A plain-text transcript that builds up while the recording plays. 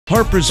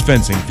Harpers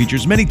Fencing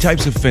features many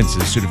types of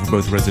fences suited for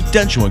both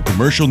residential and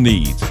commercial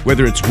needs.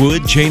 Whether it's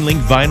wood, chain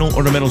link, vinyl,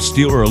 ornamental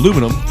steel, or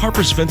aluminum,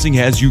 Harpers Fencing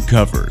has you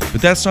covered.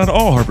 But that's not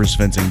all Harpers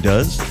Fencing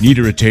does. Need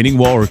a retaining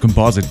wall or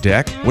composite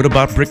deck? What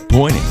about brick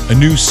pointing? A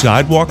new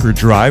sidewalk or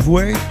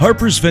driveway?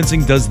 Harpers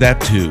Fencing does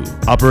that too.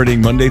 Operating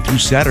Monday through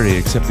Saturday,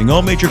 accepting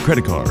all major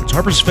credit cards,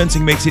 Harpers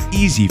Fencing makes it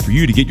easy for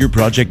you to get your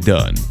project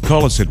done.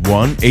 Call us at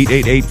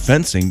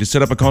 1-888-FENCING to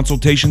set up a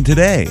consultation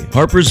today.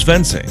 Harpers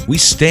Fencing. We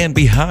stand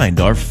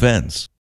behind our fence.